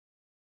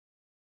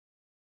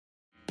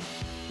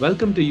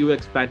Welcome to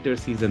UX Patter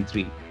Season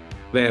 3,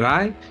 where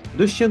I,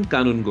 Dushyant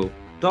Kanungo,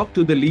 talk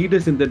to the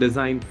leaders in the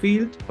design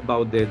field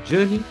about their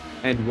journey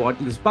and what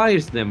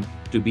inspires them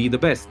to be the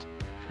best.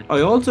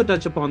 I also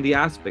touch upon the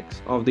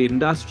aspects of the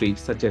industry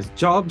such as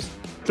jobs,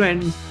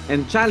 trends,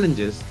 and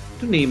challenges,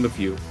 to name a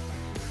few.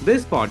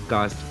 This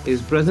podcast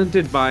is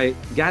presented by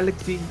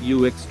Galaxy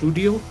UX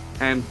Studio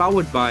and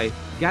powered by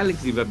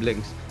Galaxy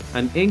Weblinks,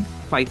 an Inc.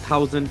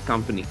 5000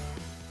 company.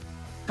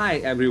 Hi,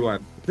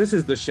 everyone. This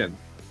is Dushyant.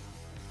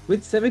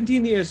 With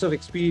 17 years of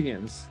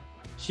experience,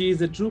 she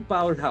is a true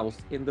powerhouse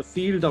in the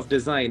field of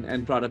design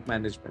and product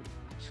management.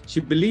 She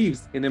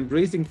believes in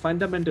embracing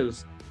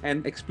fundamentals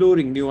and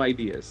exploring new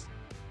ideas,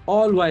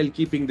 all while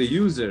keeping the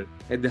user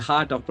at the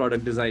heart of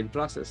product design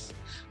process.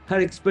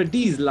 Her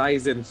expertise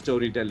lies in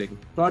storytelling,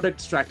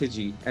 product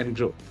strategy, and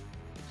growth.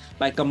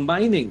 By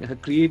combining her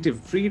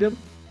creative freedom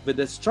with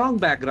a strong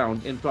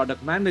background in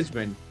product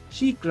management,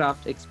 she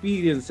crafts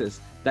experiences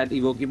that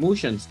evoke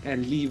emotions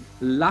and leave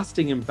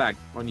lasting impact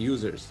on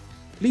users.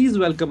 Please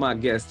welcome our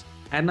guest,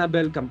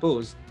 Annabelle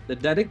Campos, the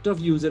Director of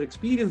User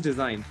Experience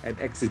Design at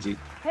Exige.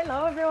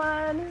 Hello,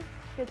 everyone.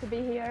 Good to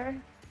be here.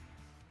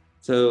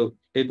 So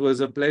it was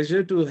a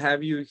pleasure to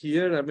have you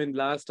here. I mean,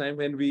 last time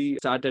when we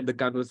started the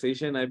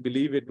conversation, I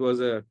believe it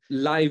was a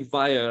live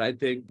wire. I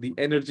think the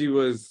energy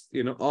was,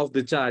 off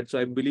the chart. So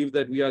I believe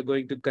that we are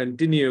going to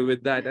continue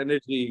with that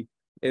energy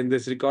in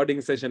this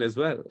recording session as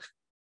well.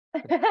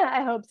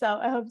 I hope so.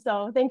 I hope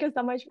so. Thank you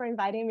so much for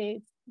inviting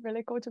me. It's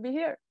really cool to be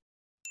here.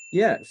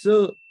 Yeah.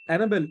 So,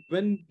 Annabelle,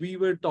 when we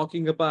were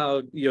talking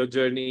about your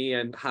journey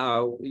and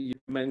how you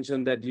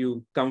mentioned that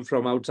you come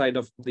from outside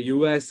of the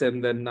US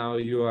and then now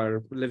you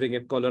are living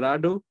in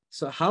Colorado.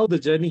 So, how the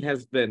journey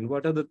has been?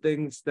 What are the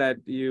things that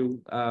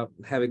you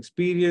have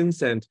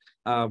experienced and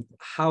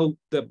how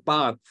the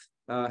path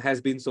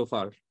has been so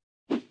far?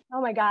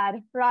 Oh my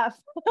God,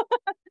 rough.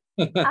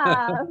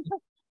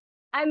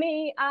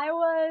 I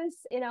was,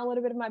 a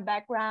little bit of my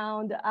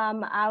background.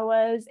 I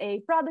was a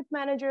product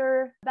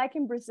manager back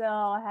in Brazil.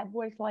 I had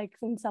worked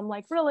in some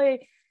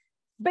really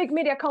big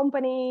media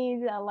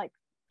companies, like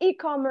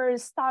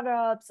e-commerce,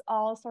 startups,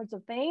 all sorts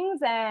of things.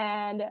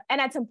 And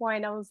at some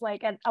point, I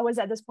was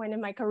at this point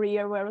in my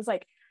career where I was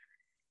like,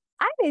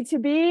 I need to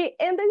be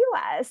in the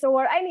US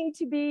or I need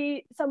to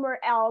be somewhere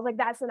else. Like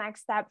that's the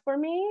next step for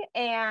me.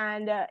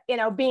 And,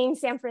 being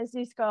San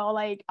Francisco,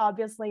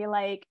 obviously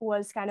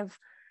was kind of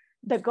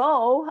the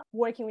goal,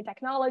 working with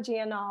technology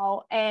and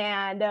all.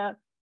 And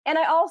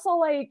I also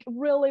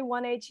really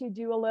wanted to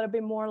do a little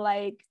bit more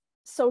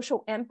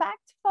social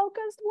impact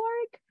focused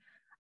work.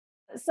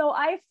 So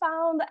I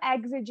found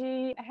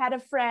Exige. I had a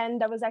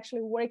friend that was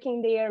actually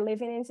working there,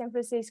 living in San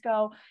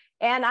Francisco,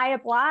 and I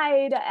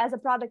applied as a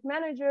product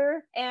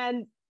manager.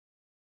 And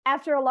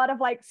after a lot of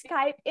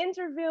Skype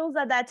interviews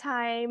at that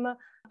time,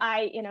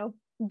 I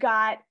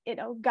got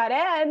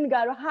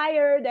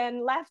hired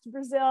and left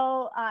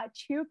Brazil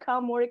to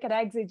come work at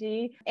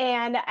Exige.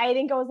 And I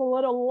think I was a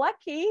little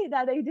lucky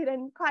that they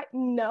didn't quite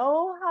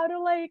know how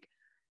to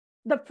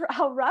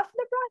how rough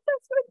the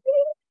process would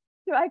be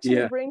to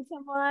actually bring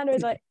someone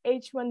with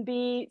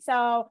H-1B.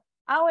 So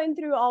I went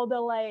through all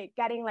the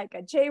getting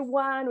a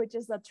J-1, which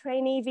is a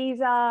trainee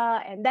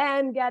visa, and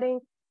then getting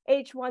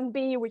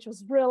H-1B, which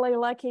was really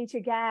lucky to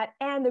get,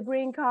 and the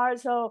green card.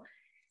 So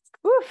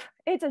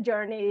it's a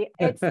journey.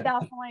 It's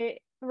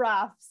definitely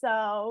rough.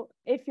 So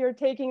if you're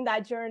taking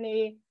that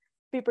journey,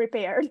 be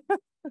prepared.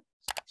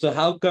 So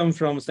how come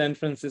from San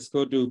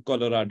Francisco to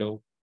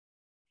Colorado?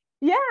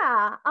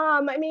 Yeah.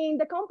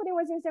 The company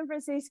was in San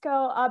Francisco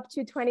up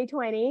to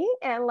 2020.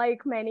 And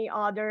like many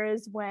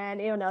others, when,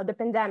 the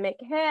pandemic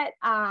hit,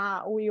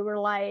 we were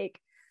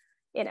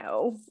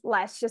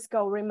let's just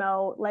go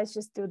remote. Let's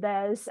just do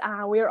this.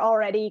 We're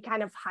already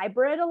kind of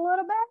hybrid a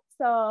little bit.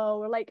 So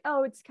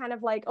we're it's kind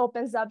of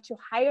opens up to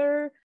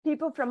hire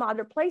people from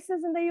other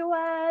places in the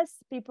US.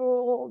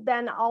 People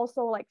then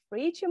also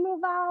free to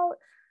move out.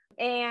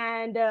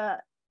 And,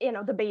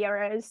 the Bay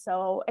Area is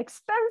so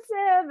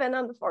expensive and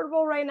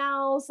unaffordable right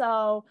now.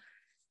 So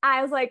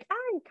I was like,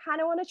 I kind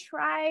of want to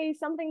try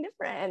something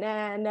different.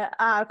 And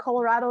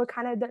Colorado,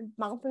 kind of the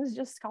mountains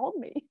just called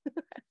me.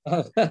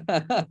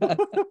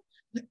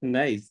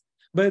 Nice.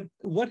 But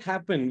what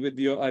happened with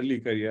your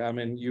early career? I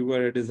mean, you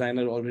were a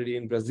designer already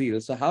in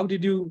Brazil. So how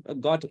did you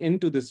got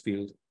into this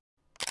field?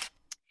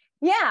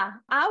 Yeah,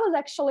 I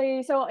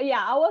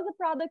was a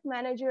product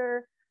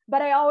manager,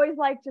 but I always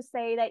like to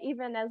say that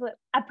even as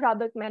a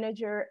product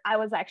manager, I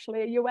was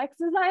actually a UX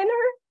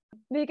designer.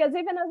 Because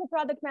even as a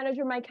product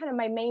manager, my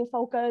main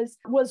focus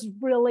was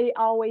really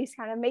always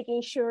kind of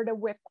making sure that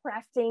we're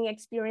crafting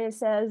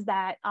experiences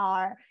that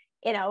are,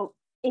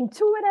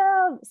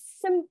 intuitive,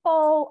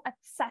 simple,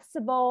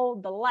 accessible,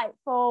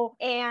 delightful.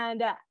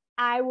 And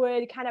I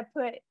would kind of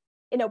put,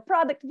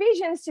 product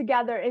visions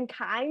together and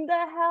kind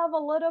of have a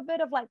little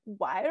bit of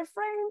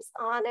wireframes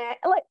on it,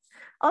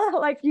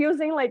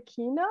 using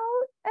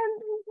Keynote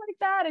and things like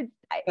that.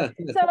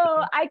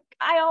 So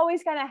I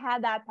always kind of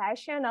had that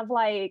passion of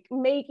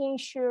making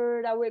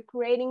sure that we're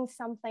creating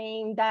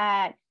something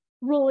that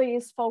really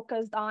is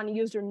focused on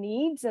user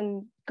needs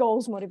and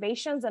goals,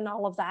 motivations, and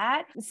all of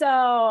that. So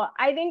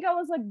I think I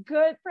was a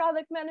good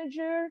product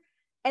manager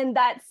in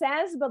that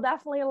sense, but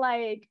definitely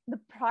like the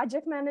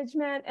project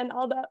management and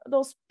all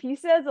those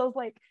pieces, I was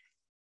like,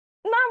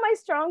 not my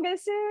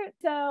strongest suit.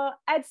 So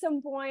at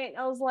some point,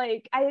 I was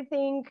like, I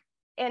think,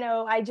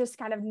 I just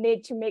kind of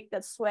need to make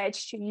the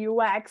switch to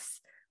UX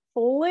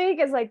fully,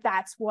 because like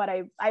that's what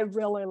I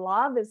really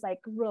love, is like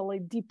really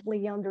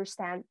deeply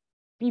understand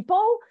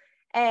people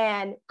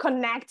and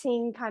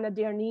connecting kind of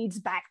their needs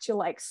back to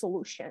like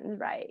solutions,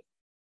 right?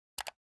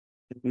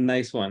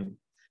 Nice one.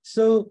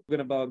 So,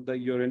 talking about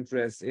your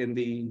interest in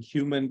the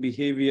human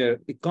behavior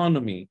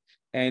economy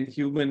and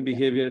human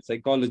behavior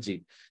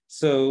psychology.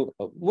 So,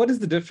 what is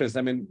the difference?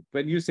 I mean,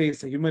 when you say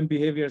human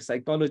behavior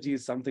psychology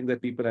is something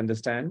that people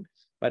understand,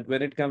 but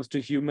when it comes to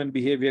human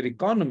behavior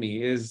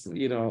economy, is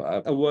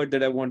a word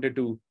that I wanted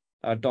to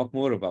talk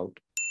more about.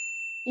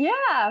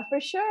 Yeah, for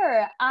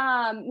sure.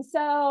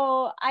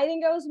 So I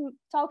think I was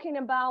talking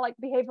about like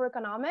behavior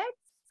economics.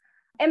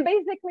 And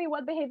basically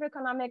what behavior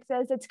economics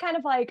is, it's kind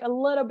of like a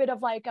little bit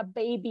of like a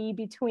baby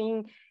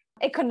between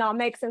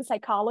economics and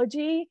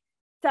psychology.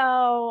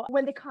 So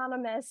when the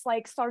economists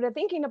like started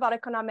thinking about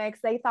economics,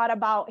 they thought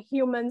about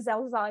humans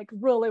as like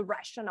really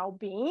rational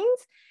beings.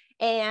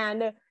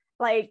 And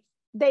like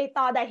they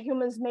thought that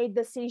humans made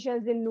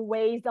decisions in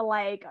ways that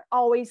like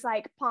always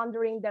like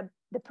pondering the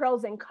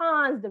pros and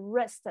cons, the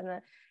risks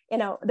and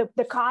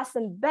the costs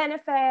and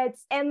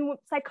benefits. And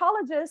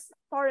psychologists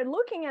started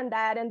looking at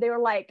that and they were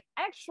like,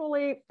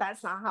 actually,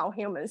 that's not how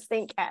humans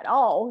think at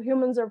all.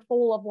 Humans are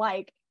full of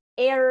like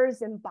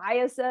errors and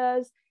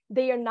biases.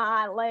 They are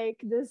not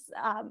like this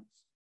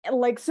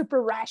like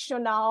super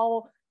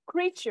rational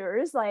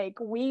creatures. Like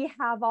we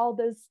have all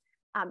these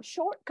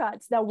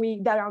shortcuts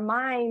that our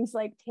minds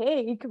like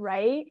take,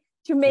 right,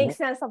 to make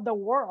sense of the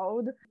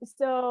world.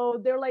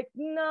 So they're like,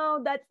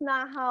 no, that's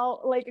not how,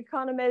 like,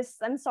 economists,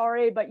 I'm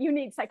sorry, but you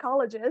need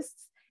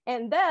psychologists.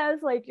 And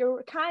that's like,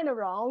 you're kind of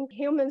wrong.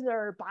 Humans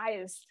are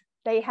biased.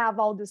 They have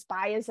all these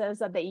biases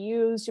that they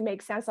use to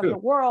make sense of the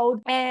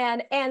world.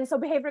 And so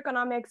behavior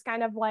economics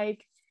kind of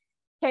like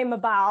came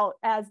about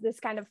as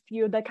this kind of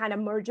field that kind of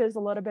merges a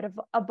little bit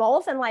of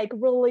both and like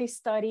really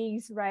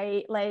studies,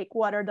 right? Like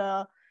what are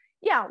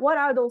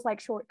those like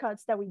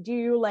shortcuts that we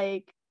do,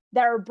 like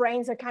that our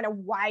brains are kind of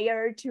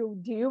wired to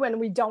do and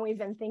we don't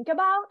even think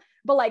about,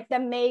 but like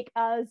that make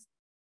us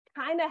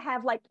kind of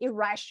have like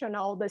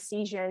irrational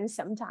decisions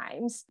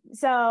sometimes.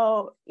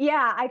 So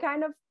yeah, I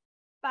kind of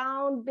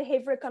found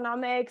behavior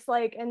economics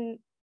like, and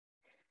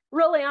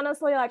really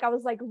honestly, like I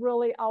was like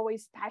really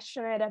always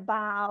passionate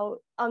about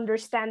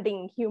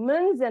understanding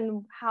humans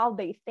and how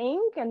they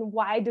think and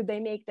why do they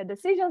make the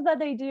decisions that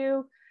they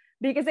do.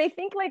 Because I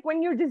think like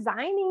when you're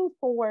designing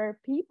for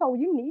people,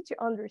 you need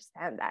to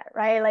understand that,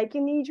 right? Like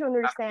you need to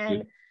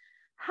understand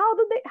how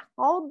do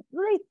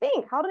they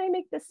think? How do they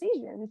make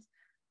decisions?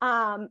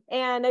 And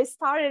I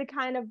started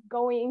kind of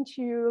going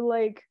into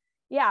like,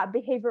 yeah,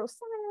 behavioral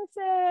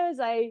sciences.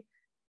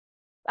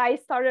 I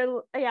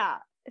started, yeah,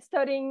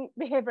 studying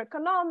behavior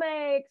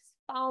economics,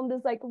 found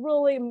this like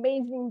really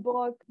amazing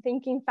book,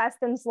 Thinking Fast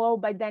and Slow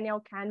by Daniel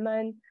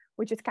Kahneman,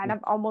 which is kind of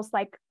almost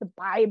like the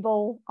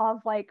Bible of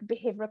like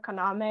behavior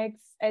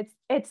economics.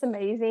 It's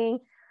amazing.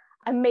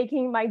 I'm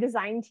making my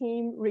design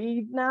team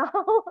read now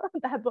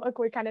that book.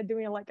 We're kind of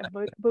doing like a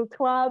book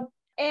club.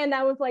 And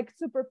I was like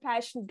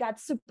got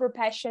super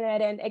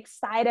passionate and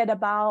excited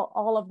about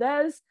all of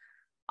this,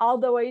 all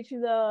the way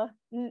to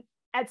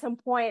at some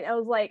point I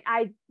was like,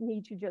 I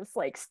need to just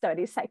like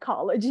study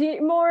psychology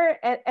more.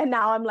 And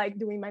now I'm like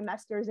doing my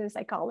master's in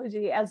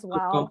psychology as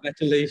well.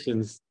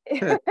 Congratulations.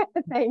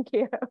 Thank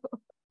you.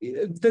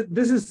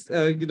 This is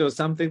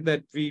something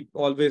that we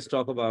always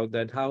talk about,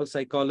 that how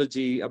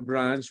psychology, a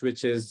branch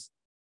which is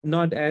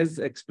not as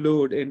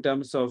explored in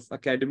terms of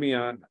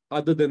academia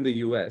other than the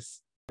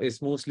US,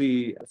 is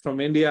mostly from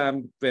India,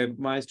 where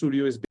my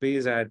studio is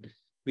based at.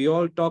 We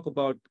all talk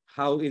about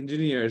how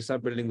engineers are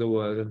building the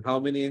world and how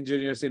many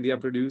engineers India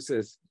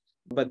produces.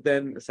 But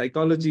then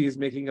psychology is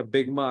making a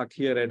big mark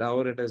here at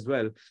our end as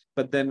well.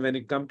 But then when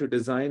it comes to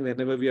design,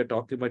 whenever we are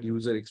talking about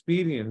user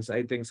experience,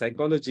 I think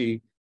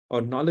psychology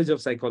or knowledge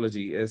of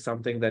psychology is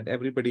something that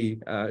everybody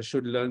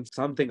should learn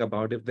something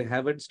about. If they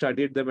haven't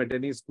studied them at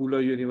any school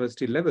or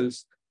university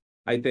levels,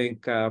 I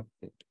think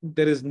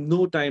there is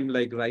no time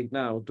like right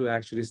now to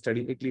actually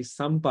study at least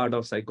some part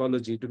of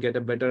psychology to get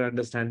a better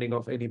understanding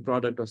of any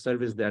product or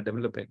service they are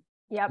developing.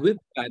 Yep. With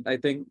that, I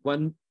think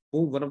one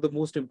of the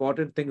most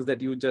important things that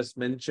you just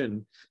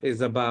mentioned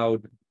is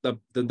about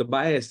the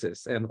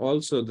biases. And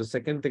also the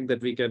second thing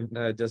that we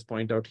can just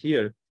point out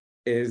here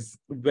is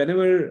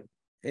whenever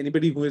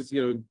anybody who is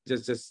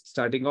just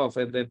starting off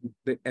and then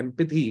the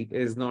empathy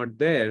is not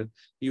there,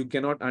 you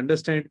cannot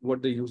understand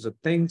what the user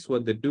thinks,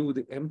 what they do.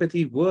 The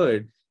empathy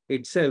word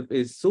itself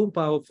is so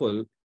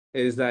powerful,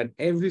 is that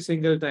every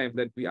single time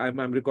that I'm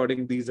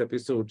recording these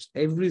episodes,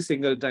 every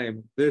single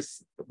time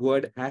this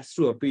word has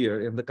to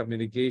appear in the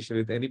communication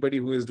with anybody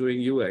who is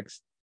doing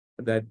UX.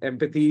 that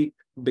empathy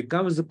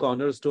becomes the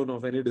cornerstone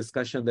of any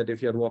discussion that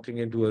if you're walking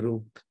into a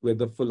room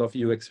with a full of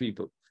UX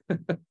people.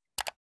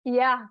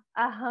 Yeah,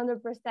 100%.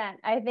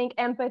 I think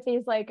empathy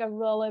is like a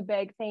really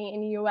big thing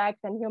in UX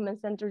and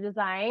human-centered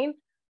design.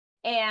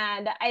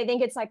 And I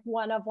think it's like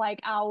one of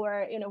like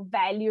our,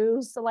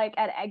 values. So like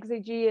at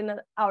XAG and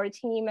our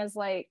team as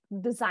like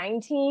design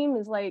team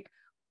is like,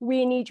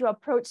 we need to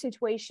approach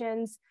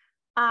situations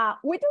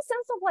with a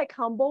sense of like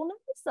humbleness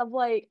of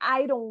like,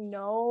 I don't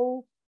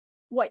know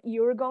what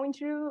you're going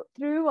through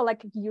or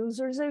like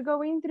users are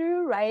going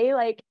through, right?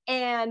 Like,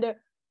 and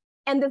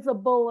this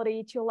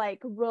ability to like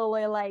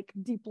really like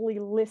deeply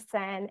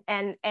listen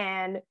and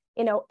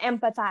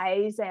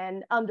empathize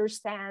and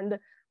understand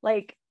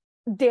like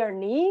their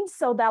needs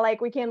so that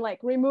like we can like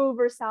remove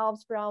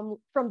ourselves from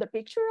the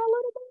picture a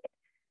little bit.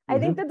 I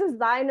think Mhm. the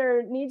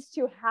designer needs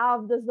to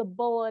have this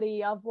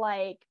ability of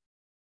like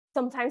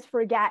sometimes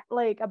forget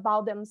like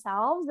about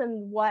themselves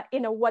and what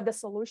the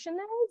solution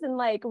is, and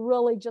like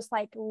really just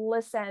like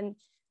listen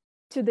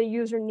to the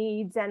user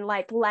needs and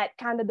like let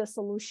kind of the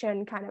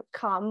solution kind of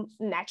come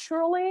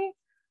naturally.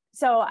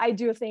 So I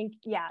do think,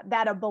 yeah,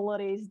 that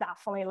ability is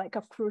definitely like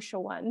a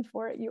crucial one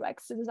for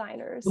UX On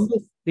designers.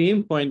 the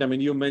same point, I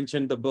mean, you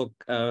mentioned the book,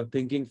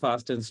 Thinking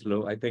Fast and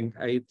Slow. I think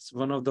it's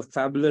one of the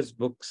fabulous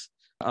books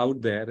out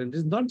there. And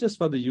it's not just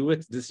for the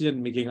UX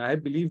decision making. I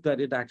believe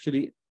that it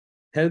actually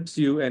helps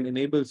you and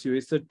enables you.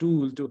 It's a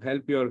tool to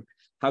help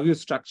how you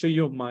structure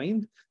your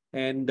mind.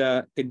 And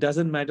it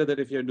doesn't matter that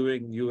if you're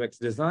doing UX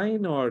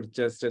design or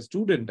just a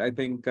student. I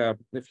think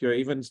if you're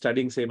even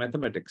studying, say,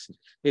 mathematics,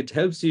 it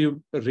helps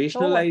you Totally.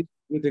 rationalize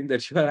everything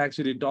that you are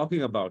actually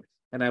talking about.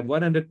 And I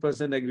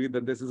 100% agree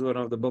that this is one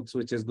of the books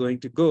which is going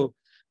to go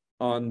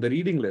on the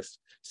reading list.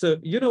 So,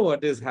 you know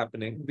what is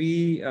happening?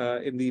 We,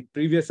 in the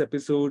previous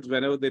episodes,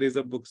 whenever there is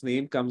a book's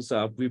name comes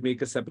up, we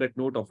make a separate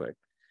note of it.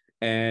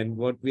 And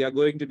what we are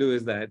going to do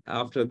is that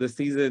after the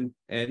season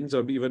ends,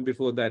 or even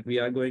before that, we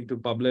are going to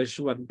publish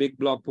one big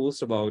blog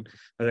post about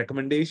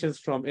recommendations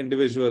from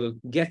individual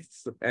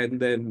guests. And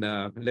then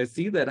let's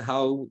see that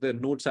how the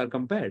notes are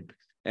compared.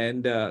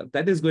 And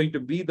that is going to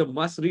be the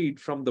must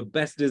read from the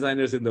best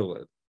designers in the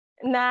world.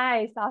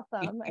 Nice.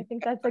 Awesome. I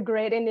think that's a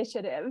great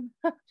initiative.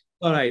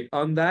 All right.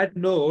 On that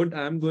note,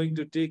 I'm going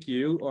to take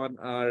you on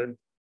our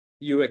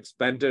UX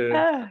Banter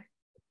Oh,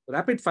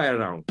 rapid fire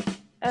round.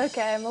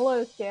 okay. I'm a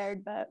little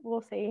scared, but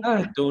we'll see.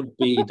 Don't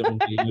be.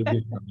 You'll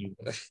be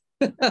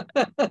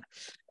fine.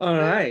 All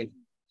right.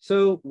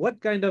 So, what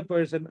kind of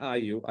person are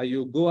you? Are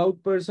you go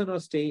out person or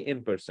stay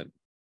in person?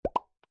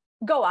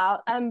 Go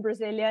out. I'm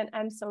Brazilian.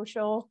 I'm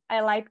social. I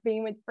like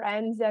being with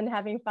friends and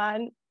having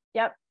fun.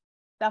 Yep.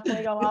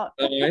 Definitely go out.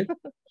 All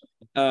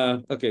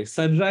right. Okay.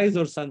 Sunrise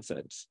or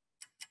sunsets?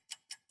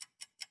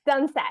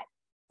 Sunset.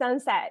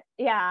 Sunset.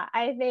 Yeah.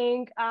 I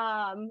think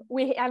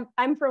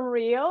I'm from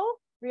Rio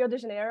de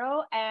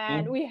Janeiro,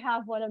 and Mm. we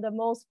have one of the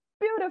most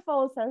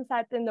beautiful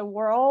sunsets in the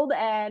world.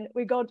 And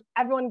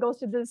everyone goes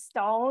to this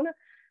stone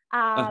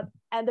Uh,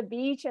 at the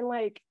beach, and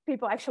like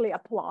people actually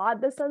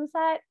applaud the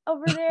sunset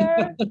over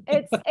there.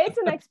 It's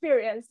an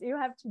experience. You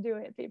have to do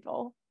it,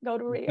 people. Go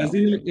to Rio.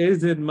 Brazil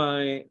is in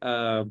my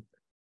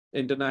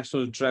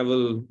international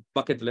travel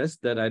bucket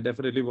list that I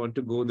definitely want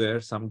to go there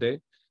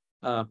someday.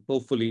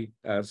 Hopefully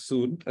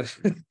soon.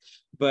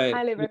 But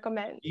Highly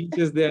recommend.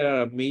 beaches there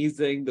are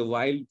amazing. The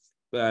wild,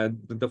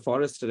 the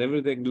forest and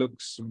everything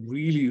looks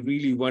really,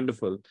 really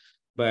wonderful.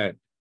 But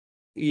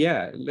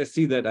yeah, let's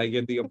see that I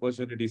get the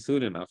opportunity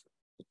soon enough.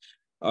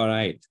 All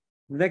right.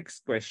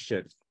 Next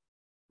question.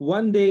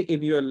 One day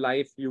in your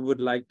life you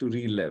would like to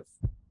relive.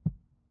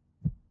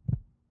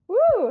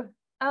 Woo!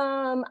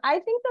 I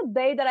think the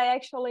day that I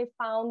actually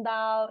found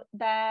out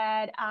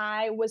that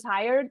I was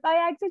hired by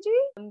Exegy,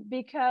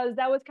 because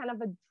that was kind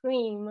of a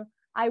dream.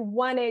 I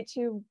wanted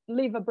to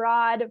live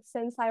abroad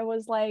since I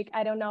was like,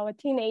 I don't know, a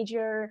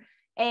teenager,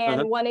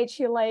 Uh-huh. and wanted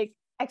to like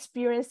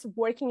experience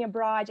working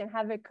abroad and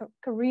have a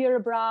career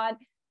abroad.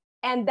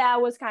 And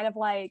that was kind of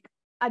like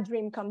a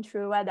dream come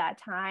true at that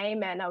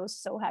time. And I was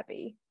so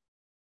happy.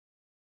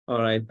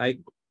 All right. I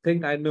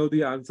think I know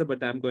the answer,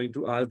 but I'm going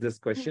to ask this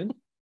question.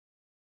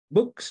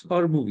 Books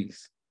or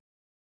movies?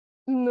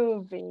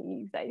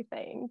 Movies, I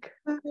think.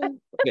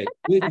 Okay.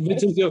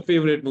 Which is your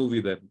favorite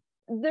movie then?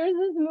 There's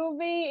this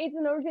movie. It's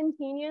an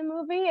Argentinian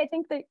movie. I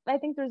think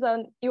there's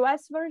a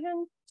US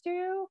version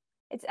too.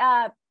 It's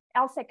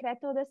El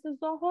Secreto de sus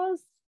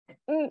Ojos.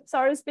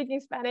 Sorry, speaking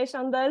Spanish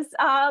on this.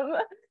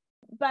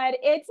 But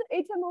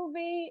it's a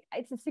movie.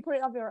 It's a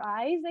secret of your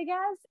eyes, I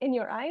guess. In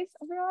your eyes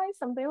of your eyes,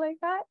 something like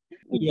that.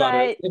 URL.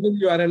 But Even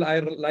URL, I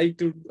like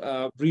to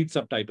read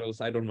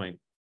subtitles. I don't mind.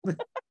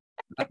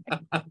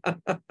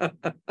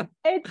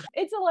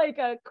 it's like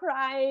a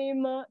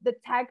crime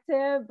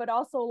detective, but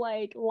also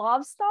like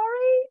love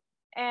story.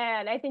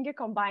 And I think it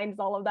combines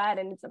all of that,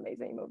 and it's an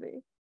amazing movie.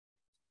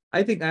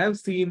 I think I have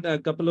seen a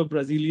couple of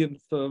Brazilian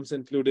films,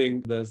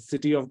 including The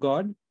City of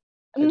God.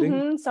 I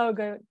think, So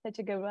good, such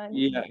a good one.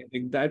 yeah, I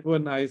think that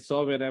one I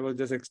saw when I was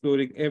just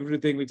exploring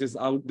everything which is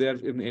out there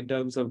in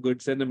terms of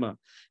good cinema.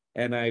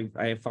 and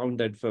I found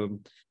that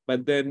film.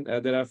 But then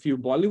there are a few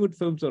Bollywood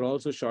films are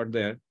also shot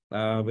there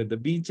with the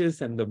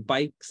beaches and the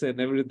bikes and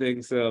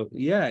everything. So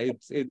yeah,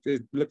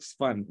 it looks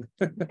fun.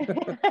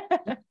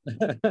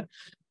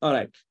 All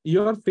right,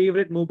 your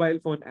favorite mobile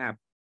phone app?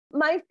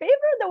 My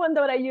favorite, the one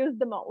that I use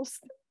the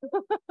most.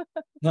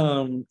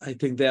 I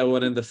think they are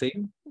one and the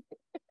same.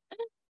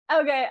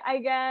 Okay, I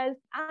guess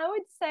I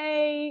would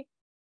say,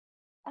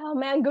 oh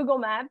man, Google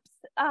Maps.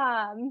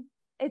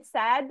 It's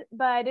sad,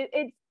 but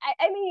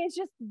I mean, it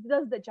just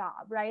does the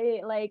job,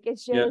 right? Like,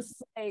 it's Yeah.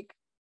 just like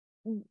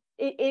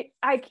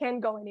I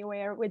can't go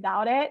anywhere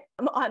without it.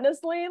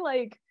 Honestly,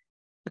 like,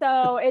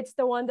 so it's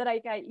the one that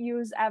I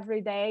use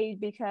every day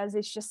because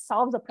it just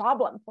solves a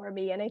problem for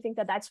me, and I think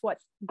that that's what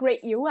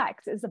great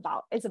UX is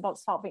about. It's about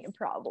solving a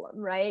problem,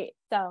 right?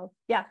 So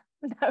yeah,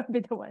 that would be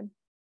the one.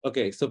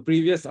 Okay, so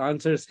previous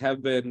answers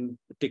have been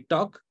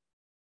TikTok,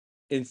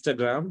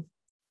 Instagram,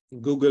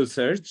 Google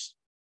search,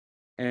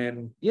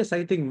 and yes,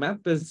 I think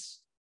map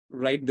is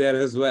right there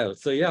as well.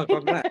 So yeah,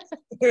 congrats.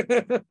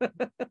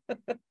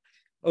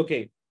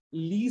 Okay,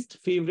 least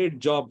favorite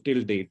job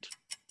till date.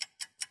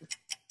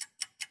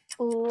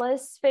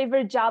 Least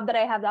favorite job that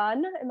I have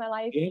done in my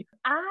life. Okay.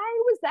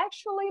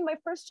 My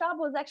first job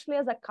was actually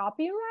as a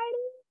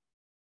copywriter.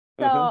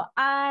 Uh-huh.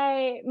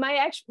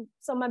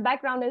 So my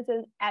background is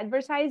in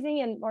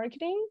advertising and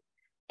marketing,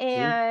 Mhm.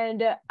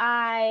 and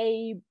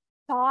I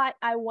thought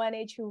I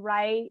wanted to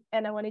write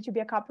and I wanted to be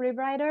a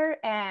copywriter,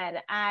 and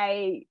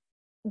I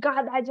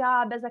got that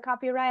job as a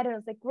copywriter. It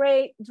was like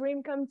great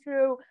dream come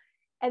true.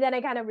 And then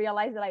I kind of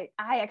realized that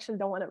I actually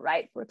don't want to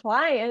write for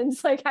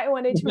clients. Like, I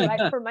wanted to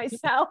write for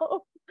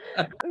myself.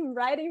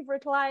 Writing for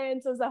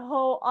clients was a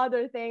whole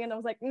other thing. And I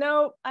was like,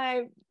 no,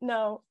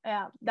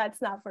 yeah,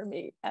 that's not for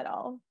me at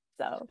all.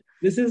 So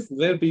This is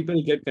where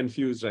people get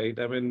confused, right?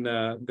 I mean,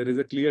 there is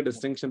a clear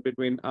distinction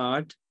between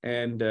art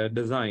and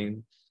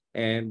design.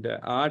 And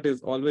art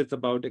is always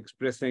about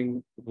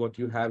expressing what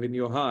you have in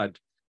your heart.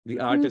 The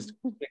artist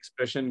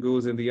expression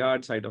goes in the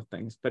art side of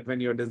things. But when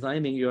you're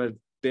designing, you're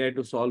there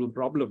to solve a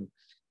problem.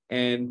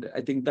 And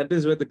I think that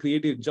is where the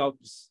creative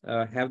jobs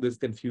have this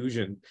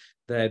confusion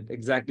that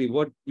exactly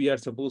what we are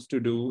supposed to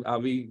do. Are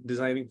we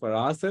designing for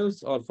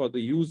ourselves or for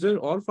the user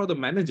or for the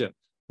manager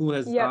who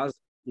has yep.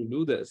 asked to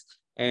do this?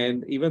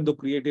 And even though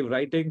creative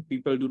writing,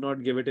 people do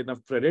not give it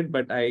enough credit,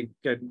 but I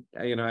can,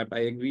 I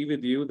agree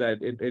with you that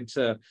it's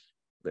a,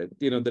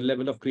 the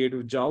level of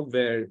creative job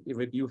where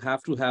even you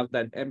have to have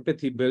that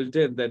empathy built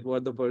in that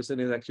what the person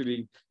is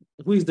actually,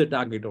 who is the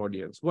target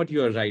audience, what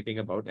you are writing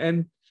about.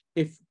 And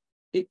if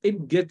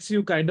it gets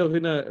you kind of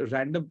in a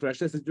random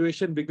pressure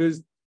situation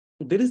because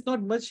there is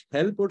not much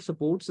help or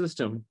support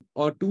system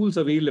or tools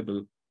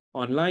available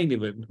online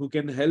even who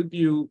can help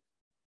you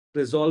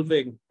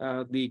resolving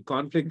the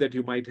conflict that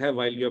you might have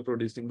while you're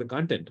producing the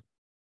content.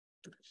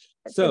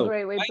 That's a So,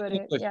 great way to put final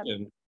it. Yep.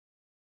 question: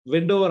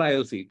 window or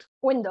aisle seat?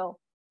 Window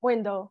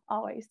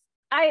always.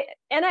 I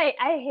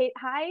hate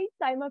heights.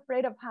 I'm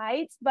afraid of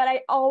heights, but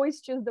I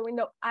always choose the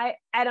window. I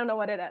don't know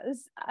what it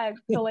is. I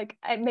feel like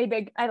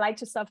maybe I like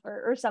to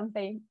suffer or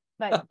something,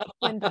 but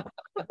window.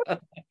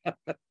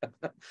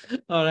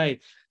 All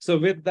right. So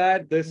with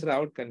that, this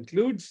round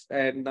concludes,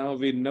 and now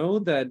we know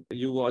that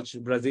you watch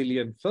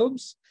Brazilian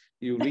films,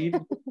 you read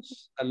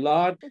books a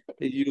lot,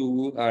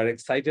 you are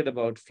excited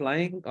about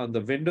flying on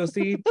the window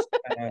seats,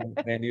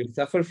 and you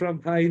suffer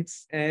from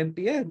heights, and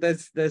yeah,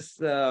 that's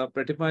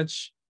pretty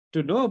much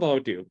to know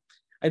about you.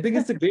 I think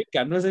it's a great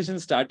conversation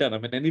starter. I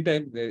mean,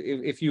 anytime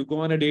if you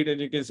go on a date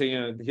and you can say,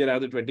 here are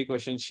the 20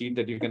 question sheet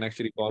that you can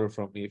actually borrow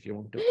from me if you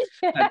want to.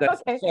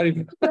 That's Okay.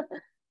 sorry.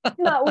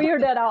 Not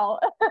weird at all.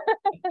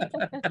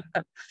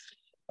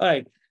 All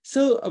right.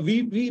 So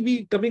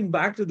we coming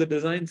back to the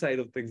design side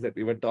of things that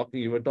we were talking.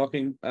 You were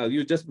talking.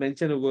 You just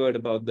mentioned a word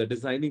about the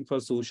designing for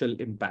social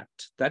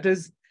impact. That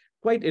is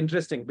quite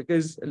interesting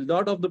because a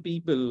lot of the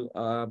people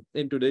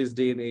in today's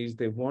day and age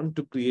they want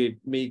to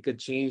make a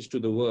change to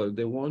the world.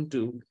 They want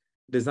to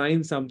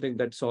design something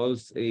that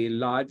solves a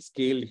large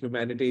scale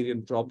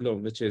humanitarian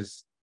problem, which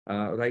is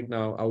right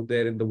now out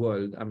there in the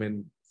world. I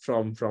mean,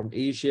 from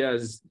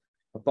Asia's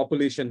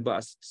population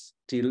busts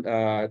to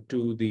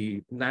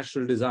the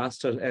natural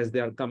disaster as they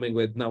are coming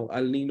with now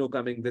El Nino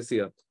coming this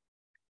year.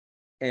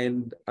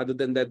 And other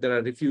than that, there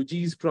are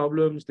refugees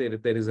problems. There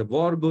is a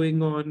war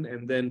going on,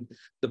 and then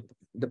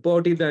the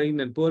poverty line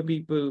and poor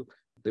people,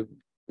 the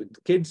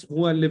kids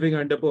who are living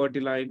under poverty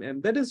line,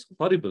 and that is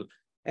horrible.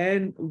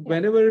 And Yeah.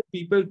 whenever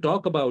people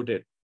talk about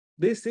it,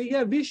 they say,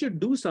 "Yeah, we should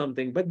do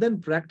something," but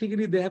then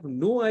practically they have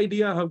no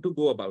idea how to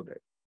go about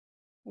it.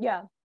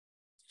 Yeah.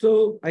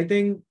 So I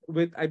think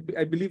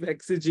I believe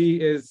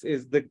XCG is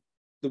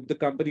the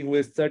company who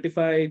is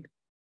certified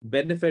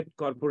benefit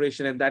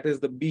corporation, and that is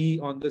the B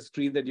on the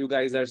screen that you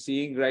guys are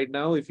seeing right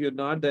now. If you're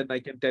not, then I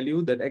can tell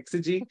you that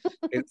XCG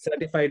is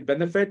certified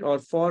benefit or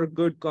for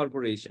good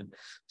corporation.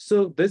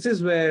 So this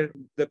is where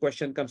the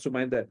question comes to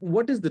mind that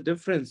what is the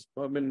difference,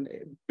 I mean,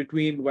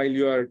 between while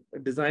you are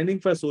designing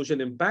for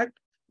social impact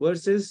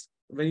versus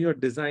when you're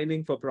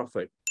designing for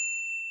profit?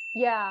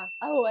 Yeah.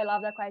 Oh, I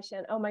love that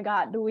question. Oh my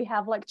God. Do we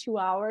have like 2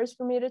 hours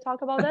for me to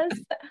talk about this?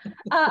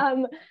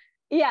 um,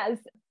 yes,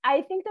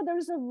 I think that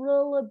there's a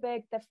really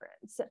big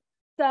difference.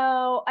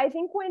 So I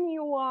think when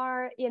you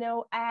are,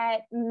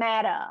 at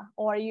Meta,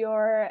 or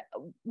you're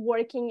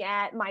working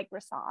at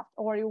Microsoft,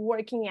 or you're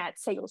working at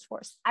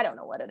Salesforce, I don't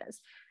know what it is,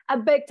 a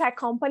big tech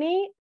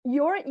company,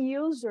 your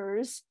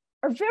users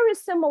are very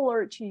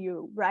similar to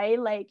you, right?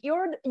 Like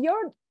you're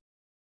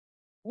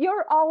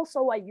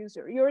also a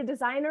user. You're a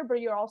designer, but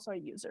you're also a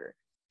user.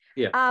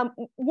 Yeah.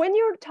 When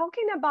you're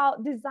talking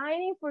about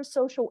designing for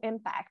social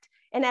impact,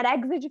 and at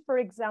Exige, for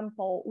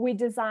example, we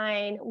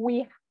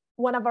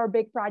one of our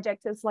big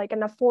projects is like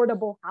an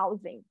affordable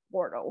housing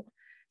portal.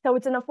 So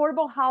it's an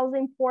affordable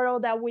housing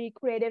portal that we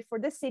created for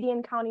the city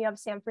and county of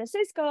San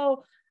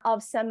Francisco,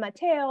 of San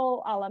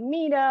Mateo,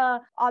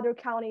 Alameda, other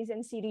counties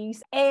and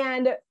cities.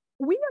 And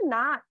we are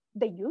not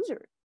the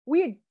user.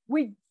 We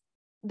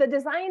the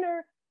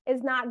designer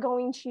is not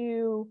going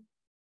to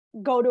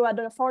go to an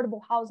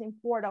affordable housing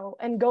portal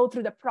and go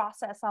through the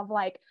process of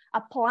like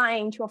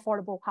applying to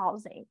affordable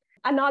housing.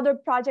 Another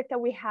project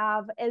that we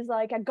have is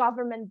like a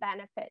government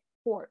benefit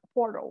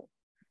portal.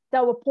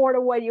 So a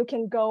portal where you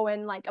can go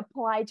and like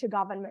apply to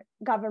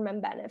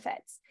government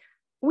benefits.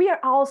 We are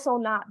also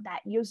not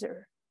that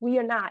user. We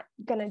are not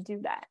gonna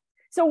do that.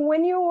 So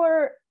when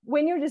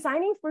you're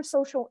designing for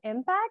social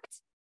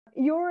impact,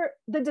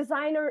 the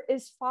designer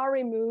is far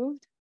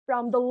removed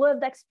from the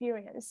lived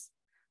experience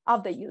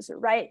of the user,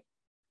 right?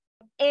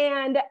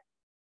 And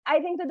I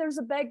think that there's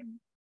a big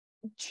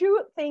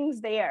two things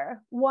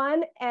there.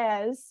 One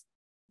is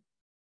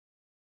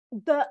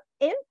the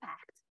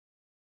impact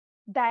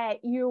that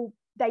you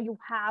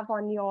have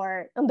on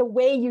the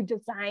way you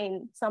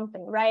design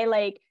something, right?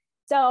 Like,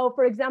 so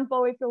for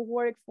example, if you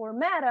work for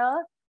Meta,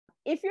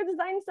 if you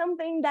design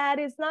something that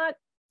is not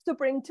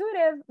super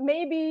intuitive,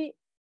 maybe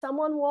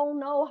someone won't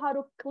know how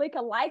to click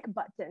a like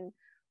button,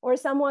 or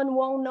someone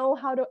won't know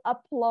how to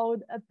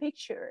upload a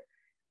picture.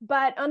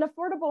 But on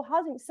affordable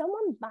housing,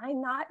 someone might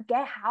not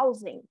get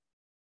housing.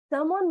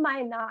 Someone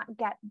might not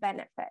get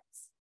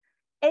benefits.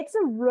 It's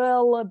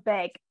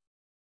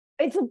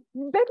it's a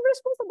big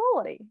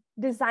responsibility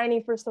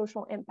designing for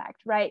social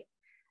impact, right?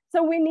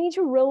 So we need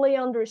to really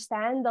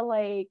understand that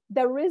like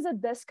there is a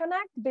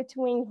disconnect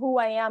between who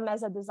I am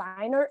as a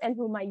designer and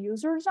who my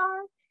users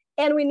are,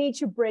 and we need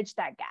to bridge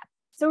that gap.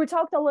 So we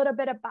talked a little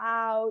bit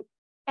about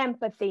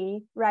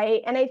empathy,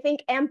 right? And I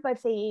think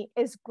empathy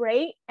is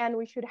great and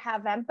we should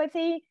have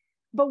empathy.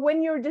 But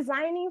when you're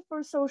designing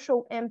for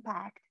social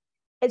impact,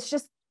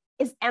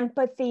 is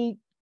empathy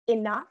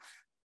enough?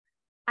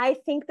 I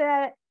think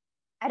that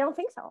I don't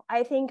think so.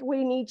 I think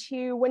we need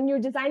to, when you're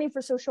designing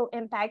for social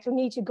impact, you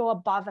need to go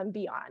above and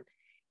beyond.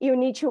 You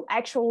need to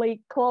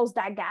actually close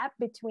that gap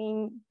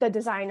between the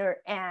designer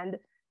and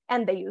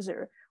the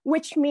user,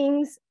 which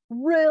means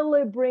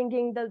really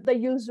bringing the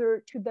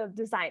user to the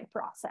design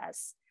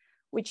process,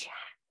 which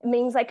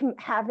means like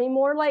having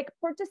more like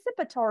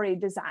participatory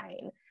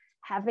design,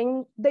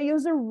 having the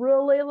user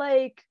really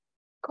like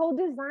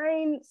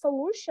co-design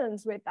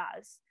solutions with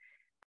us,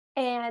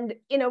 and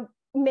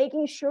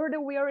making sure that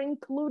we are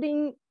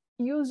including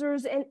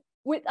users and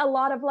with a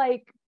lot of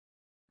like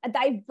a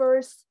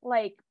diverse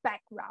like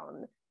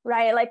background,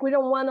 right? Like we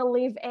don't want to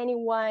leave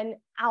anyone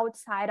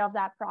outside of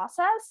that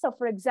process. So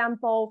for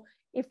example,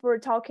 if we're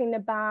talking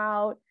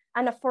about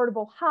an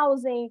affordable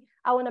housing,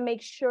 I want to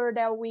make sure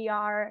that we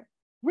are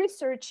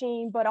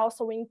researching but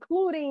also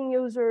including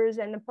users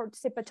and the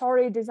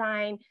participatory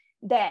design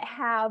that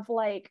have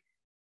like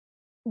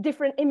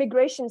different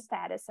immigration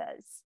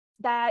statuses,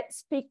 that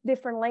speak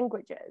different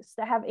languages,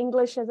 that have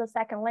English as a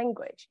second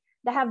language,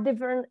 that have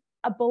different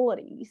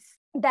abilities,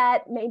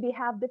 that maybe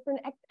have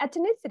different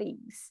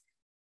ethnicities.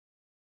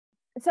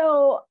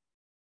 So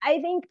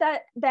I think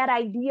that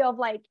idea of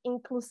like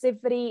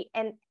inclusivity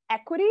and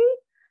equity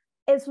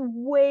is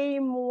way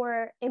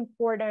more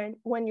important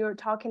when you're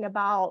talking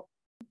about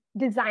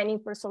designing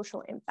for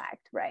social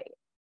impact, right?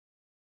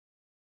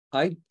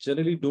 I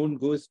generally don't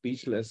go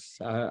speechless,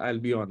 I'll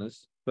be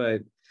honest,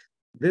 but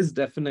this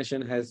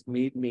definition has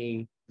made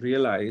me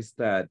realize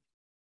that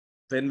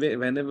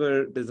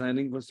whenever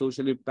designing for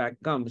social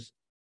impact comes,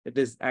 it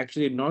is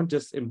actually not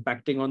just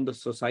impacting on the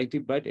society,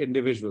 but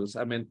individuals.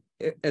 I mean,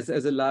 as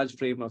a large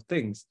frame of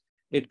things,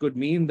 it could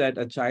mean that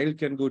a child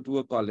can go to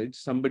a college,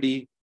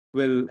 somebody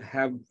will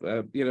have,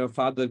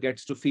 father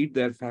gets to feed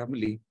their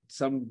family.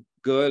 Some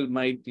girl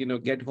might,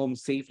 get home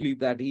safely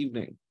that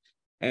evening.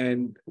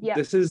 And Yeah.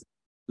 this is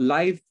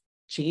life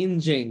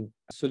changing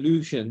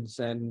solutions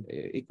and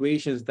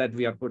equations that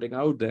we are putting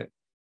out there.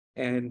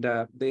 And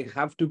they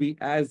have to be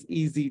as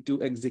easy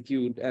to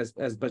execute as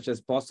much as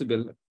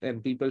possible.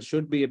 And people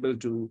should be able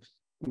to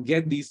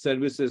get these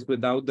services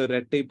without the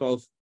red tape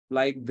of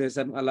like this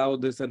and allow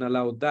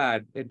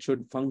that. It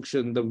should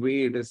function the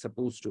way it is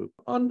supposed to.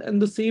 On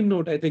the same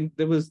note, I think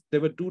there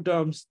were two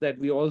terms that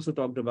we also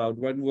talked about.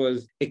 One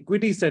was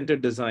equity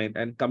centered design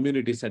and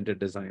community centered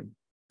design.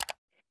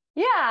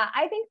 Yeah,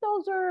 I think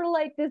those are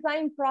like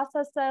design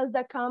processes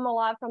that come a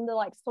lot from the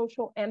like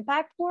social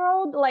impact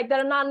world, like that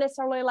are not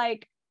necessarily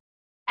like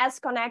as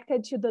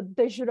connected to the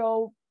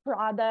digital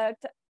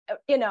product,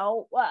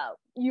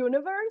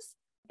 universe.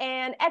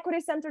 And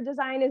equity centered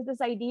design is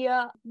this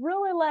idea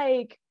really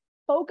like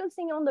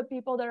focusing on the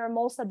people that are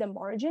most at the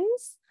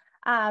margins,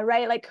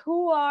 right? Like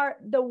who are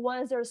the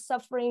ones that are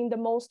suffering the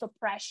most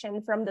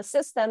oppression from the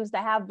systems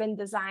that have been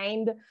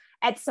designed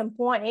at some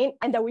point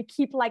and that we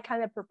keep like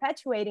kind of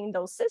perpetuating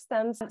those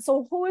systems.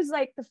 So who is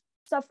like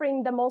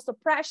suffering the most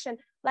oppression?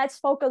 Let's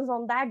focus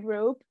on that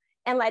group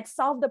and let's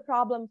solve the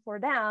problem for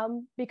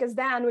them, because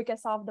then we can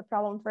solve the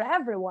problem for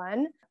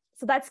everyone.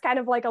 So that's kind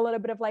of like a little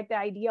bit of like the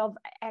idea of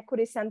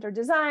equity centered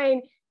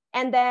design.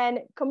 And then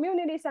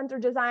community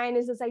centered design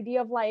is this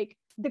idea of like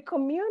the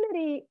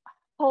community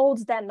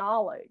holds that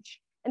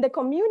knowledge and the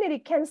community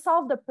can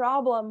solve the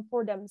problem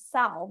for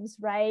themselves,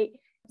 right?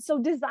 So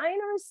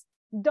designers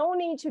don't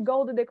need to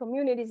go to the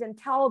communities and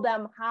tell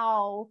them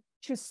how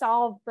to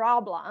solve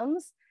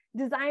problems.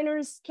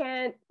 Designers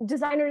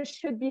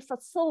should be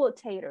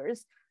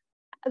facilitators,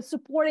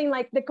 supporting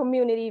like the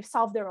community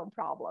solve their own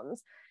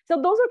problems.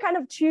 So those are kind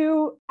of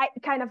two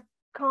kind of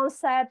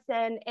concepts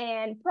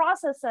and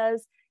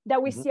processes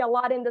that we see a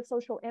lot in the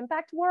social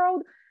impact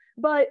world.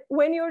 But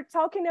when you're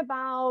talking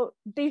about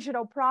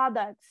digital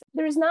products,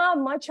 there's not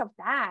much of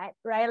that,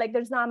 right? Like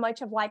there's not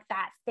much of like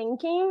that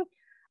thinking.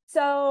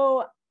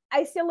 So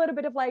I see a little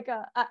bit of like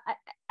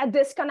a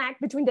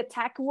disconnect between the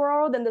tech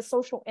world and the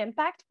social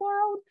impact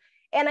world.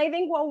 And I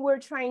think what we're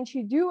trying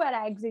to do at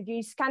Exig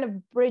is kind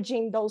of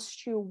bridging those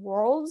two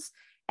worlds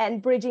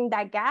and bridging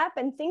that gap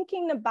and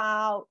thinking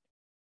about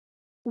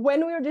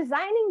when we're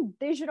designing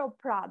digital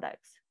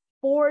products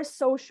for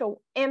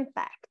social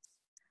impact,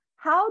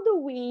 how do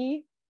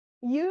we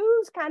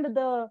use kind of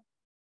the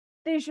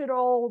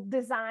digital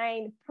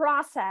design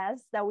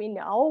process that we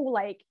know,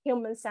 like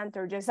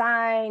human-centered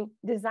design,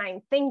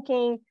 design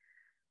thinking,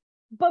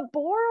 but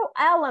borrow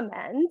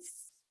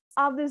elements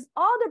of these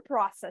other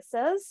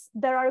processes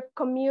that are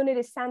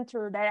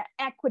community-centered, that are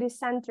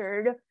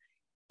equity-centered,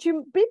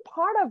 to be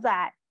part of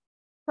that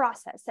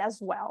process as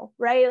well,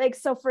 right? Like,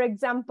 so for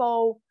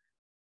example,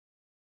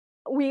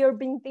 we at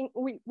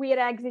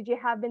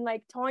XG have been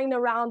like toying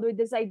around with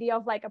this idea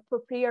of like a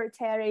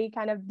proprietary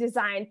kind of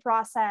design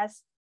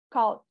process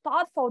called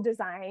thoughtful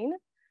design,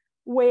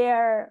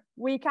 where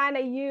we kind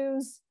of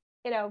use,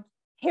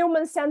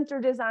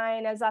 human-centered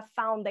design as a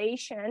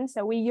foundation.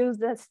 So we use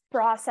this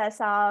process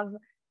of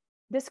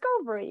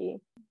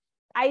discovery,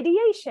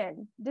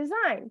 ideation,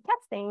 design,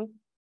 testing,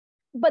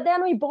 but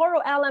then we borrow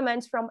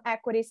elements from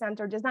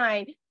equity-centered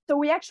design. So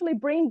we actually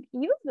bring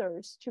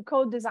users to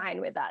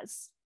co-design with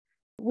us.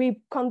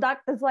 We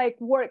conduct this like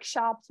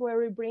workshops where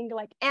we bring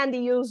like end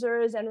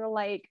users and we're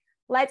like,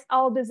 let's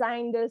all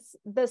design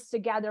this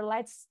together.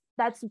 Let's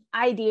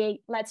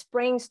ideate, let's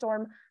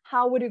brainstorm.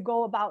 How would you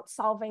go about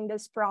solving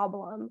this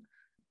problem?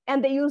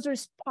 And the user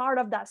is part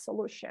of that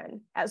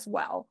solution as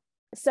well.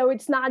 So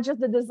it's not just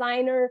the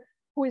designer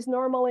who is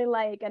normally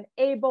like an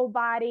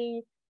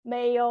able-bodied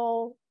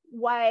male,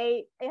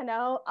 white,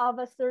 of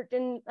a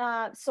certain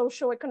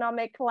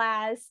socioeconomic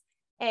class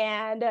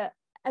and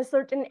a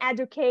certain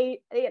education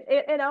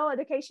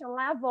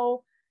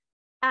level.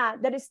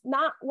 That is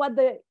not what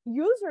the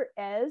user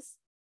is,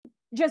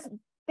 just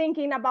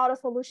thinking about a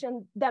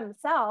solution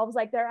themselves.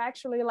 Like they're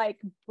actually like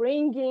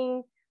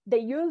bringing the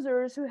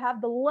users who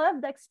have the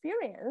lived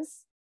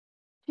experience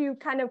to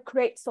kind of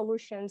create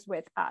solutions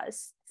with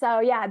us. So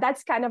yeah,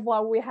 that's kind of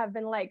what we have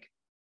been like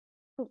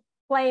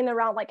playing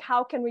around, like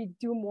how can we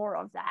do more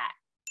of that?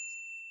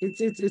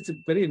 It's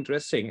very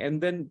interesting. And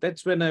then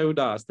that's when I would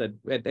ask that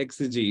at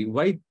XCG,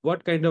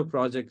 what kind of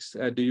projects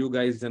do you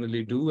guys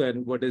generally do,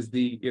 and what is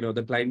the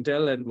the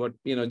clientele, and what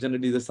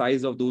generally the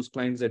size of those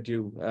clients that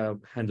you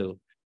handle?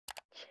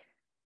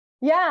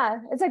 Yeah,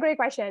 it's a great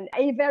question.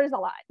 It varies a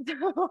lot.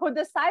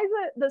 The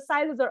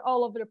sizes are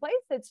all over the place.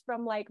 It's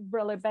from like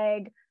really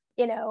big,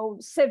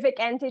 civic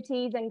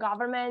entities and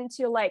government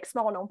to like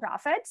small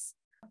nonprofits.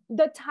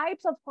 The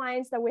types of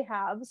clients that we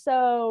have.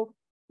 So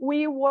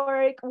we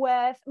work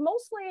with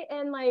mostly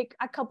in like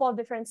a couple of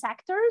different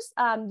sectors,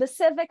 the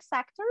civic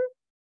sector,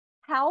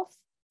 health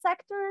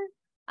sector,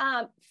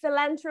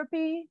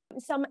 philanthropy,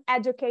 some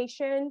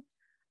education.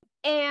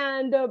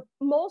 And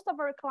most of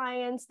our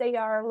clients, they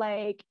are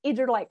like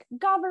either like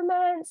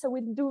government. So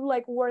we do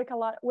like work a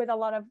lot with a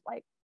lot of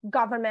like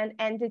government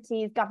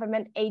entities,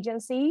 government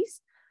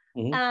agencies,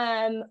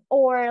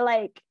 or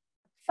like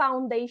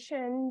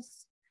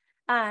foundations,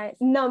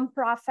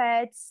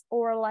 nonprofits,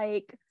 or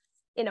like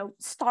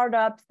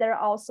startups that are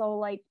also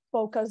like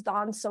focused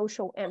on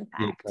social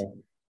impact. Okay.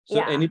 So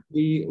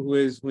anybody who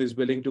is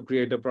willing to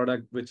create a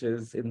product which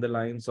is in the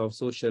lines of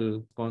social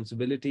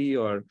responsibility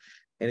or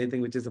anything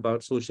which is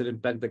about social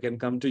impact, they can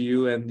come to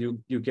you, and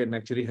you can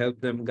actually help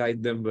them,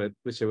 guide them with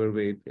whichever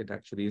way it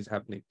actually is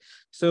happening.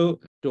 So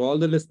to all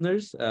the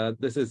listeners,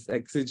 this is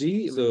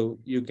XCG. So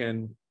you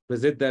can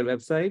visit their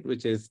website,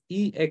 which is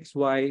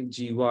exygy.com.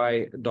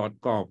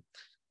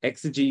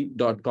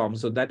 exegy.com.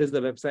 So that is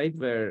the website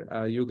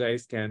where you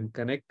guys can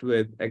connect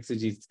with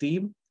Exegy's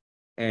team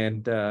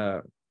and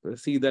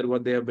see that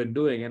what they have been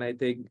doing. And I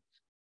think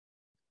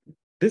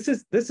this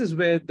is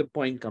where the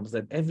point comes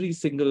that every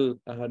single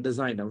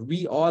designer,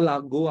 we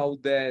all go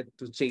out there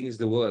to change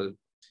the world.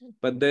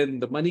 But then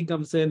the money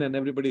comes in and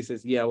everybody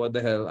says, yeah, what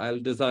the hell? I'll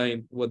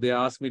design what they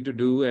ask me to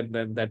do, and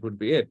then that would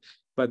be it.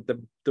 But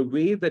the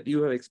way that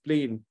you have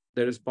explained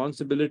the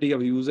responsibility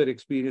of user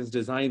experience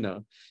designer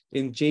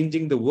in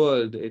changing the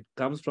world, it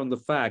comes from the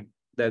fact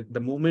that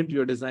the moment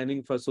you're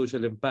designing for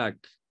social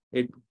impact,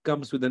 it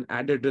comes with an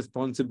added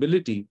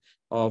responsibility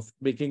of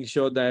making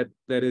sure that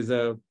there is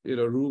a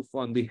roof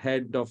on the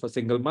head of a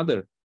single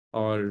mother,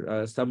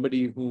 or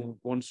somebody who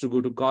wants to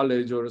go to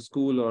college or a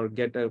school or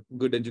get a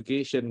good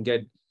education,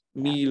 get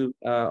Yeah. meal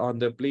on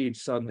their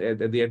plates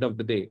at the end of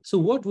the day. So,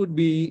 what would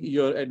be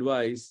your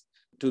advice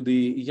to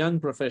the young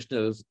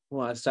professionals who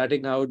are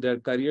starting out their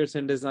careers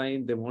in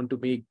design? They want to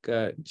make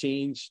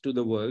change to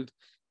the world.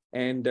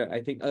 And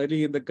I think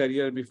early in the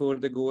career, before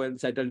they go and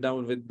settle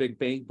down with big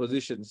paying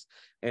positions,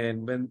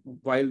 and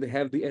while they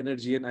have the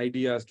energy and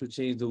ideas to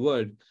change the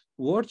world,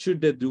 what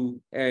should they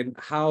do and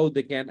how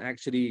they can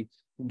actually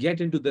get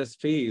into this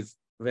phase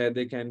where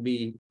they can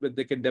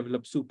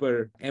develop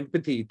super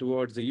empathy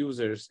towards the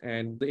users,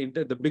 and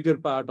the bigger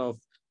part of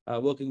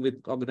working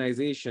with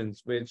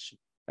organizations which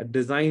are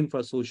designed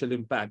for social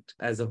impact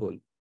as a whole.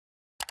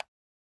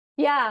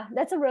 Yeah,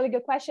 that's a really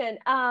good question.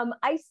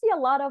 I see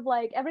a lot of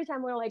like every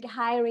time we're like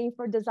hiring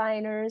for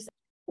designers,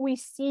 we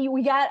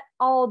got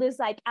all these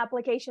like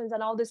applications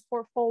and all these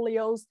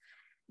portfolios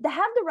that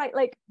have the right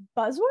like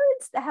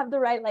buzzwords, that have the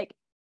right like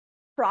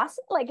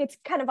process. Like it's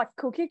kind of a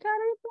cookie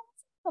cutter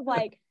process of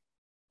like,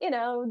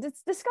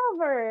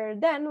 discover,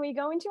 then we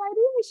go into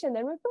ideation,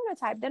 then we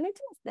prototype, then we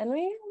test, then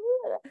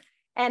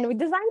we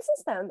design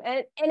system.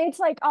 And it's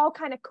like all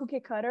kind of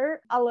cookie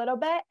cutter a little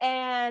bit.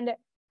 And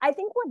I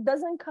think what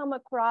doesn't come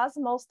across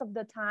most of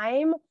the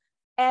time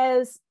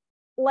is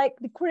like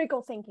the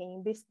critical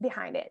thinking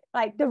behind it,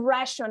 like the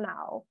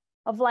rationale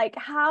of like,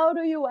 how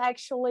do you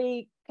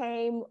actually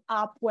came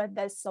up with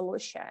this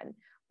solution?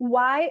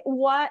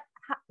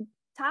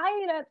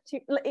 Tie it up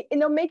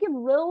to, make it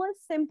really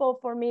simple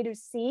for me to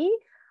see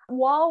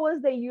what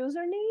was the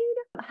user need,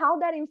 how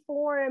that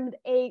informed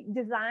a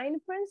design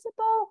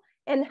principle,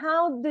 and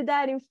how did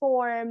that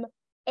inform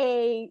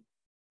a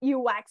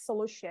UX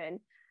solution.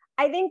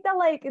 I think that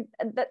like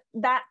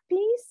that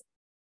piece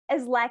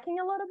is lacking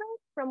a little bit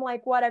from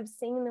like what I've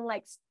seen in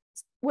like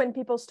when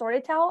people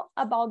storytell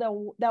about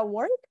their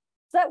work.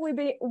 So that would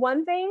be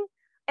one thing.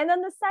 And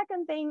then the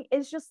second thing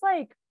is just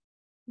like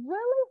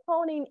really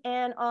honing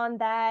in on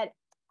that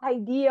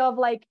idea of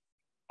like,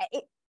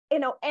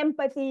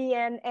 empathy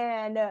and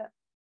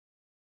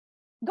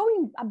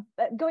going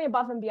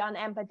above and beyond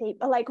empathy,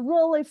 but like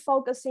really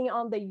focusing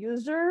on the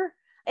user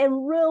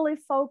and really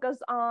focus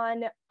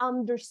on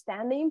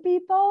understanding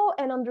people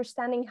and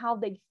understanding how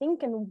they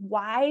think and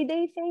why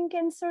they think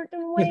in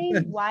certain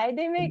ways, why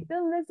they make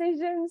those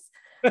decisions.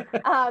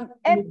 I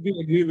And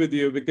agree with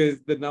you,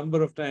 because the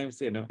number of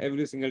times,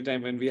 every single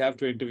time when we have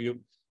to interview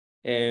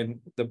and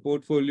the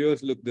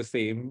portfolios look the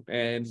same.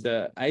 And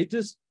I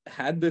just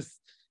had this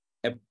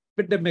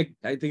epidemic,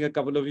 I think, a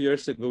couple of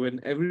years ago, when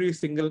every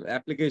single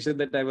application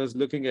that I was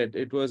looking at,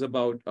 it was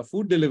about a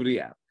food delivery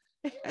app.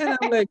 And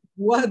I'm like,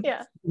 what's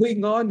yeah,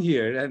 going on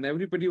here? And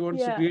everybody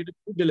wants to yeah, create a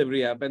food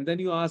delivery app. And then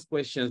you ask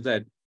questions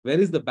that, where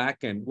is the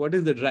back end? What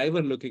is the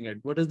driver looking at?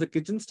 What is the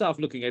kitchen staff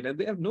looking at? And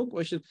they have no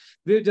questions.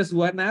 They're just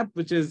one app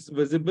which is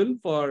visible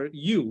for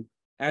you.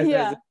 As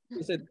yeah,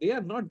 you said, they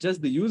are not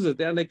just the users.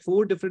 There are like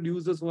four different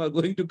users who are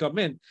going to come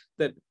in.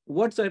 That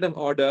what side of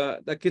order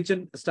the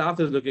kitchen staff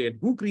is looking at,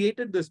 who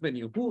created this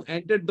menu, who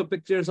entered the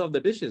pictures of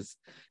the dishes,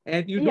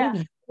 and you don't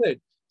yeah, have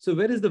it. So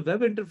where is the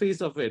web interface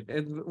of it,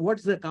 and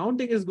what's the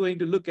accounting is going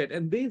to look at?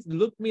 And they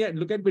look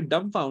at me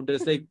dumbfounded.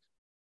 It's like,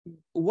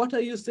 what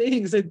are you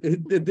saying? So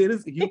there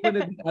is human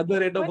at the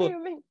other end what of do a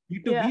you mean?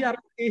 B2B Yeah,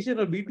 application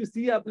or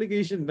B2C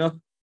application. No.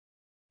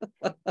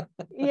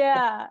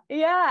 yeah.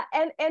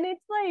 And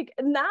it's like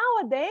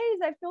nowadays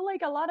I feel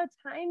like a lot of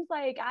times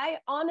like I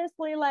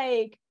honestly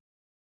like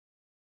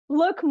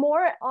look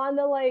more on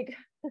the like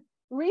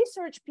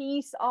research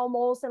piece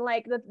almost, and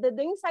like the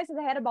insights that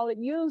they had about the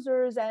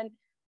users, and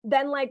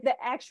then like the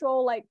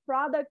actual like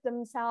product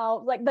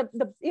themselves, like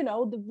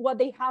what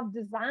they have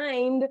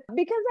designed.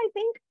 Because I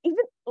think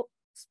even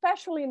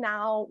especially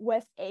now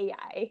with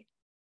AI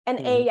and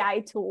Mhm. AI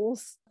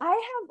tools, I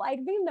have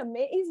like been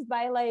amazed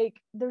by like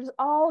there's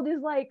all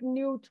these like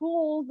new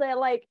tools that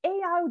like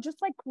AI will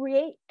just like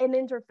create an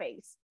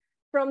interface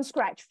from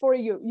scratch for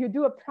you. You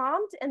do a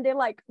prompt and they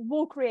like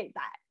will create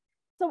that.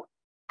 So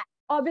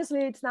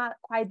obviously it's not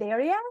quite there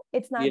yet.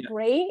 It's not Yeah.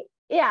 great.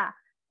 Yeah,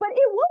 but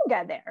it will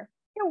get there.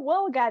 It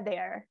will get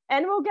there,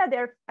 and we'll get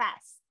there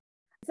fast.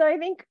 So I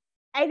think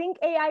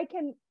AI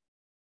can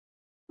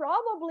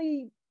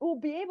probably will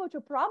be able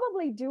to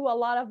probably do a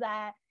lot of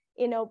that,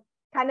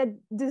 kind of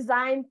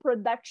design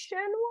production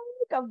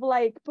work of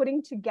like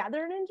putting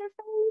together an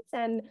interface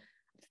and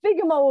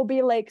Figma will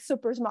be like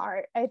super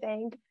smart, I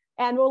think,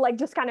 and will like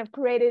just kind of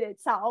create it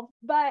itself.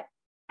 But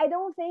I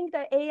don't think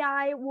that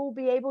AI will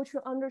be able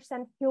to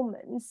understand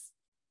humans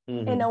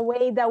in a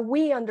way that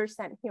we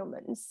understand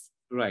humans.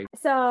 Right.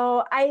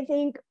 So I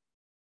think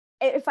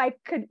if I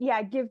could,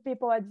 give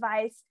people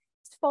advice,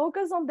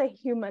 focus on the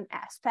human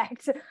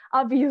aspect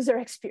of user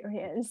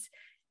experience.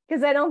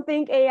 Because I don't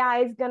think AI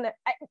is gonna.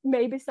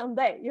 Maybe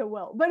someday you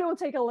will, but it will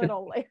take a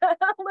little, a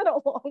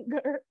little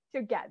longer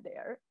to get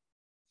there.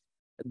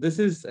 This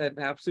is an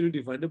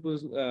absolutely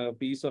wonderful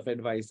piece of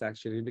advice,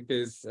 actually,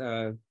 because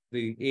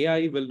the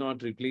AI will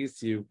not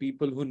replace you.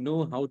 People who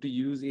know how to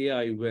use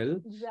AI will,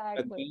 but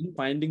Exactly. then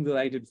finding the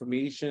right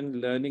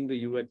information, learning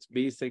the UX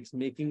basics,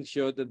 making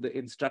sure that the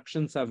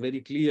instructions are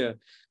very clear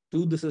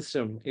to the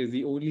system is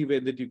the only way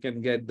that you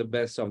can get the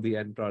best of the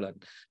end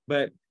product.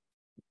 But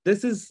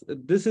this is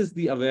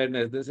the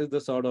awareness. This is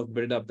the sort of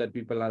build up that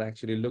people are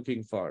actually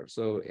looking for.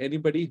 So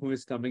anybody who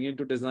is coming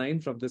into design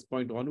from this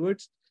point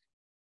onwards,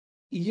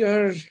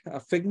 your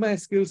Figma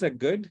skills are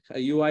good.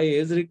 A UI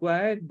is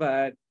required,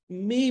 but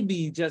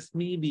maybe, just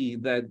maybe,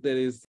 that there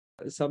is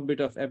some bit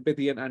of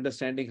empathy and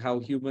understanding how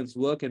humans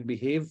work and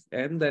behave.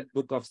 And that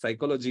book of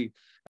psychology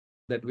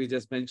that we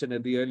just mentioned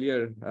at the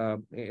earlier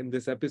in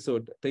this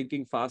episode,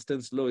 Thinking Fast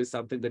and Slow, is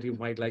something that you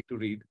might like to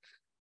read.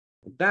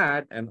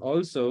 That, and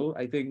also,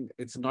 I think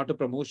it's not a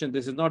promotion.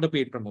 This is not a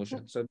paid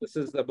promotion. So this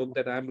is the book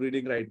that I'm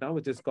reading right now,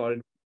 which is called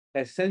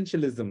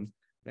Essentialism,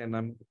 and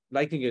I'm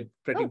liking it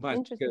pretty Oh, much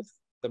interesting. because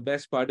the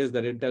best part is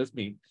that it tells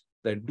me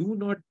that do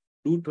not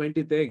do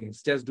 20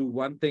 things, just do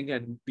one thing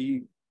and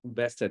be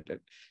best at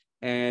it.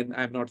 And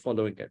I'm not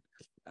following it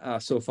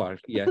so far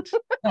yet.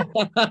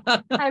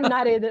 I'm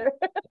not either.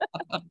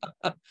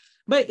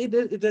 But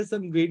it has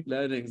some great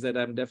learnings that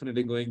I'm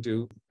definitely going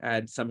to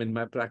add some in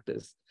my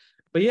practice.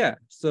 But yeah,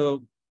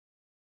 so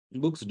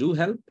books do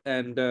help,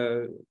 and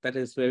that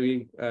is where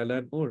we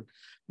learn more.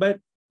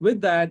 But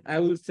with that, I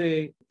will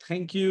say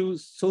thank you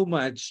so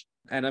much,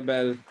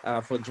 Annabelle,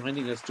 for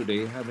joining us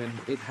today. I mean,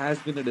 it has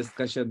been a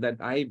discussion that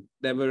I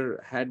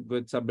never had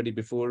with somebody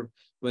before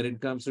when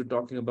it comes to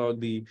talking about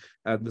the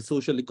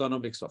social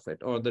economics of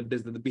it, or the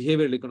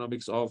behavioral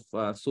economics of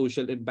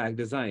social impact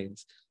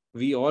designs.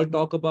 We all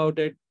talk about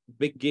it,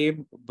 big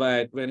game,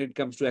 but when it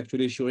comes to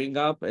actually showing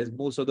up, as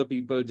most of the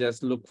people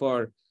just look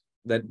for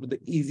that the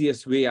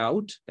easiest way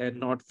out and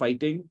not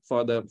fighting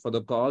for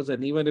the cause.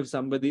 And even if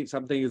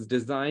something is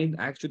designed,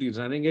 actually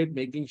running it,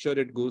 making sure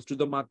it goes to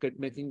the market,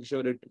 making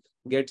sure it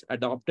gets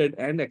adopted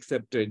and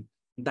accepted,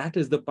 that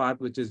is the part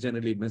which is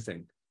generally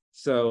missing.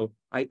 So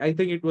I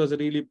think it was a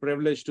really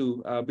privilege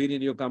to be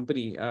in your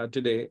company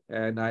today,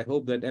 and I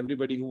hope that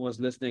everybody who was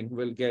listening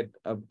will get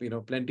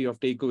plenty of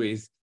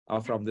takeaways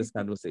from this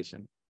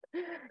conversation.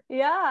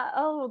 Yeah.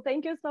 Oh,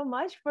 thank you so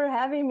much for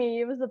having me.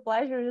 It was a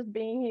pleasure just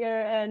being here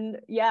and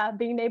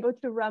being able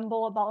to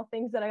ramble about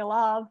things that I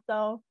love.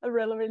 So I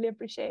really, really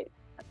appreciate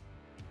it.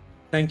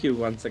 Thank you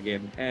once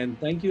again. And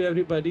thank you,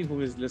 everybody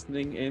who is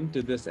listening in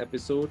to this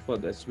episode for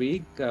this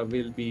week.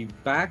 We'll be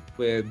back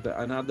with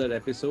another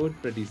episode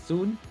pretty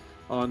soon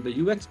on the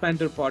UX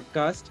Panther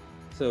podcast.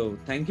 So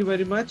thank you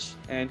very much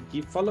and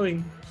keep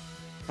following.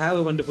 Have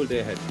a wonderful day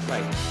ahead.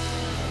 Bye.